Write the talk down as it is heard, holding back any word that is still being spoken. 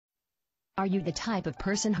Are you the type of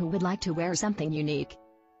person who would like to wear something unique?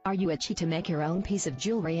 Are you itchy to make your own piece of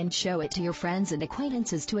jewelry and show it to your friends and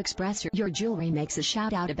acquaintances to express your jewelry makes a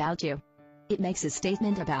shout out about you? It makes a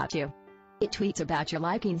statement about you. It tweets about your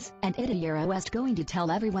likings, and it's going to tell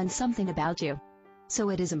everyone something about you. So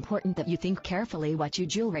it is important that you think carefully what you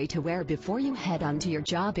jewelry to wear before you head on to your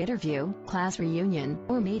job interview, class reunion,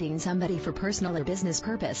 or meeting somebody for personal or business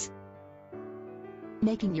purpose.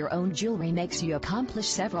 Making your own jewelry makes you accomplish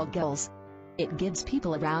several goals. It gives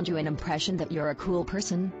people around you an impression that you're a cool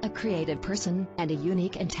person, a creative person, and a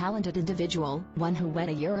unique and talented individual, one who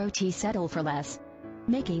won't settle for less.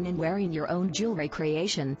 Making and wearing your own jewelry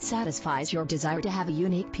creation satisfies your desire to have a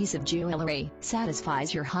unique piece of jewelry,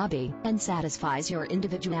 satisfies your hobby, and satisfies your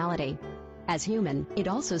individuality. As human, it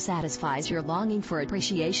also satisfies your longing for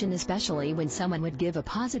appreciation, especially when someone would give a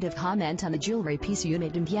positive comment on the jewelry piece you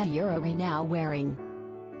made and you're now wearing.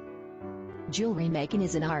 Jewelry making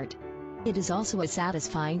is an art. It is also a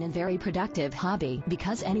satisfying and very productive hobby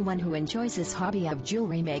because anyone who enjoys this hobby of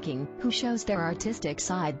jewelry making, who shows their artistic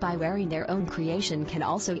side by wearing their own creation, can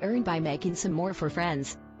also earn by making some more for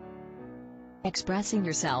friends. Expressing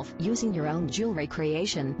yourself using your own jewelry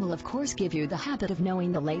creation will of course give you the habit of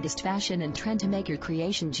knowing the latest fashion and trend to make your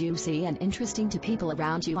creation juicy and interesting to people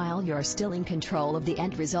around you while you're still in control of the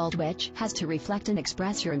end result, which has to reflect and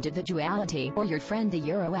express your individuality or your friend the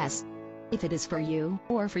Euros. If it is for you,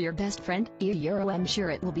 or for your best friend, I'm sure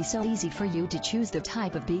it will be so easy for you to choose the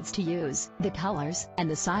type of beads to use, the colors, and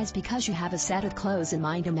the size because you have a set of clothes in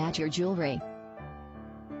mind to match your jewelry.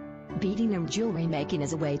 Beading and jewelry making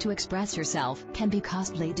as a way to express yourself can be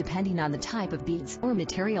costly depending on the type of beads or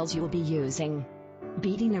materials you will be using.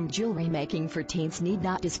 Beading and jewelry making for teens need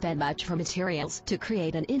not to spend much for materials to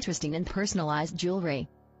create an interesting and personalized jewelry.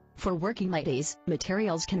 For working ladies,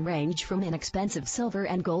 materials can range from inexpensive silver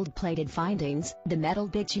and gold-plated findings, the metal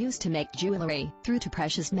beads used to make jewelry, through to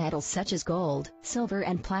precious metals such as gold, silver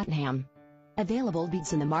and platinum. Available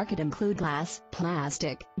beads in the market include glass,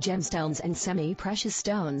 plastic, gemstones and semi-precious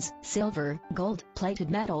stones, silver, gold,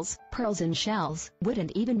 plated metals, pearls and shells, wood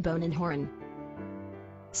and even bone and horn.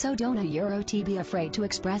 So don't be afraid to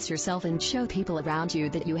express yourself and show people around you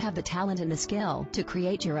that you have the talent and the skill to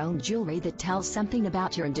create your own jewelry that tells something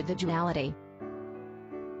about your individuality.